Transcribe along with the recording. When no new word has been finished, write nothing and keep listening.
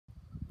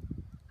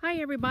Hi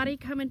everybody,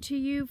 coming to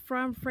you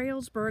from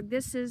Frelsburg.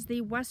 This is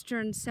the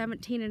western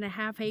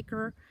 17.5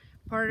 acre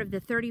part of the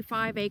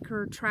 35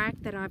 acre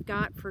tract that I've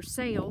got for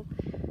sale.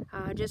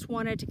 Just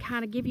wanted to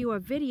kind of give you a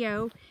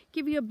video,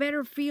 give you a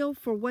better feel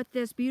for what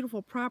this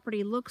beautiful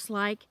property looks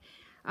like.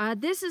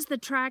 This is the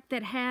tract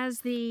that has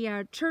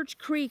the Church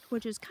Creek,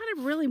 which is kind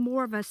of really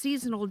more of a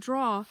seasonal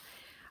draw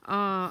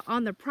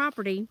on the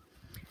property.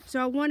 So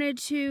I wanted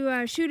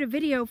to shoot a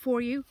video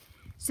for you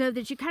so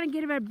that you kind of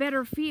get a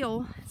better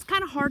feel. It's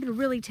kind of hard to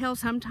really tell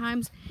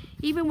sometimes,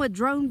 even with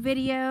drone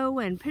video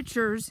and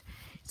pictures,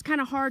 it's kind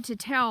of hard to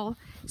tell.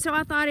 So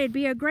I thought it'd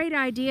be a great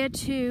idea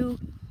to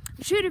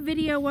shoot a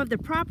video of the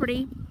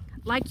property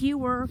like you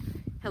were,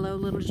 hello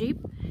little Jeep,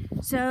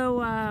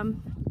 so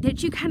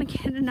that you kind of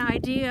get an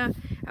idea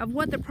of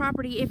what the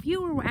property, if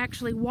you were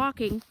actually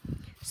walking.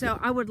 So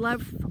I would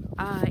love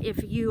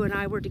if you and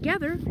I were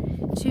together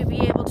to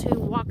be able to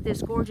walk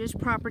this gorgeous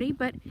property,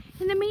 but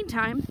in the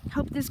meantime,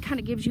 hope this kind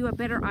of gives you a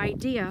better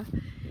idea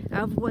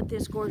of what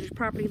this gorgeous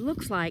property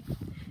looks like.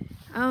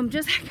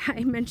 Just like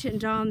I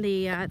mentioned on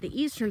the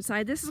eastern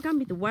side, this is going to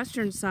be the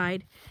western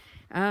side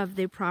of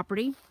the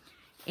property.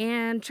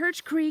 And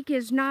Church Creek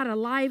is not a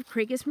live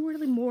creek, it's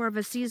really more of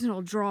a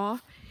seasonal draw,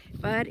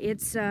 but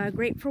it's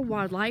great for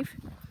wildlife.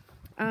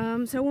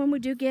 So when we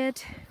do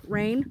get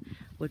rain,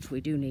 which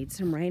we do need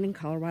some rain in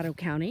Colorado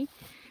County,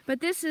 but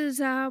this is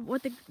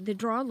what the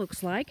draw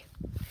looks like.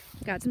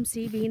 Got some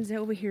sea beans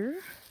over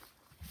here.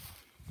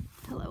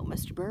 Hello,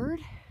 Mr. Bird.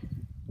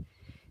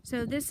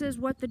 So this is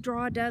what the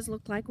draw does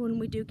look like when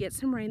we do get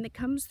some rain that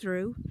comes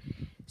through.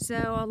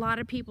 So a lot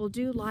of people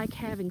do like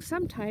having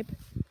some type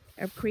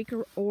of creek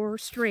or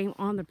stream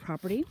on the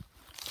property.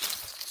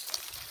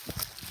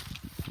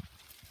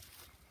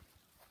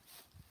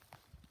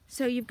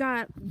 So you've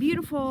got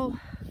beautiful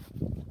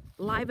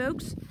live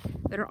oaks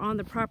that are on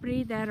the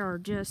property that are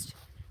just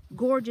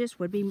gorgeous,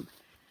 would be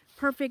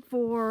perfect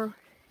for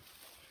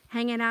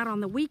hanging out on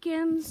the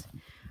weekends,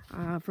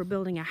 for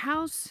building a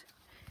house.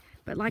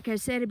 But like I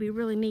said, it'd be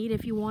really neat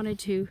if you wanted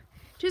to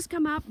just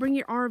come out, bring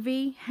your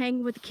RV,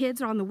 hang with the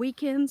kids on the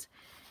weekends.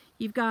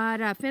 You've got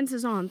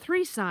fences on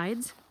 3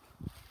 sides.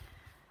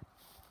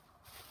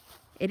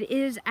 It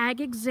is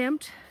ag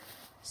exempt,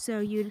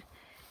 so you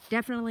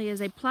definitely is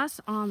a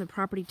plus on the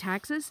property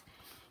taxes.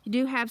 You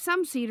do have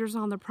some cedars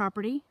on the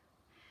property,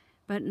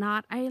 but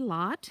not a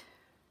lot.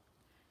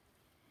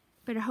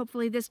 But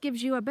hopefully this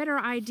gives you a better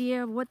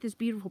idea of what this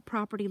beautiful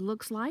property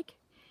looks like.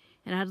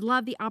 And I'd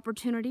love the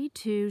opportunity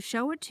to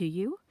show it to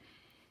you.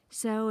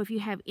 So if you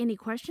have any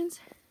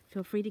questions,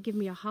 feel free to give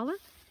me a holler,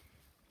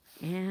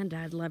 and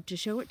I'd love to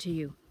show it to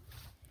you.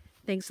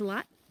 Thanks a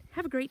lot.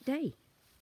 Have a great day.